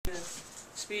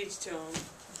speech to him.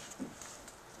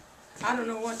 I don't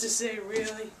know what to say,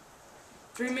 really.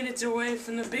 3 minutes away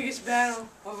from the biggest battle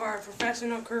of our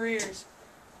professional careers.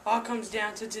 All comes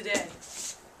down to today.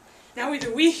 Now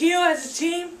either we heal as a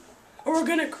team, or we're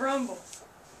gonna crumble.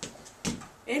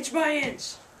 Inch by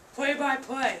inch, play by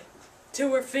play,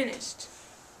 till we're finished.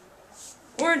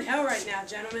 We're in hell right now,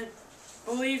 gentlemen.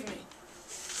 Believe me.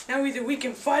 Now either we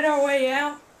can fight our way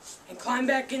out and climb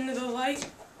back into the light,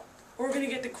 or we're gonna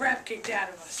get the crap kicked out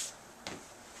of us.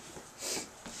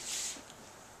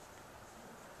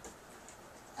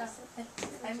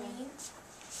 I mean,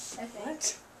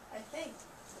 What?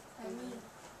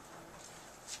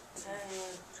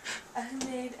 I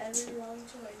made every wrong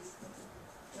choice.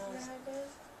 You know how it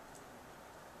goes?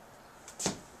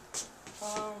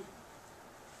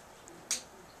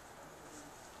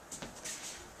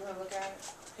 You want to look at it?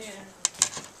 Yeah.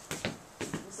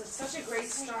 This is such a great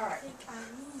start.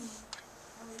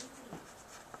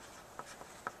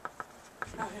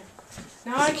 Okay.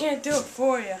 Now I can't do it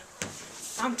for you.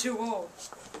 I'm too old.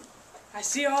 I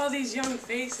see all these young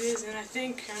faces and I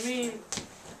think,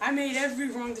 I made every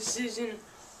wrong decision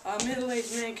a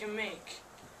middle-aged man can make.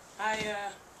 I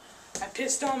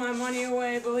pissed all my money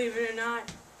away, believe it or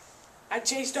not. I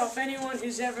chased off anyone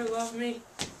who's ever loved me.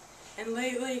 And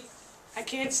lately, I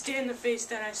can't stand the face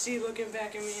that I see looking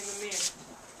back at me in the mirror.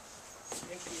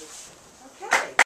 Thank you. Okay.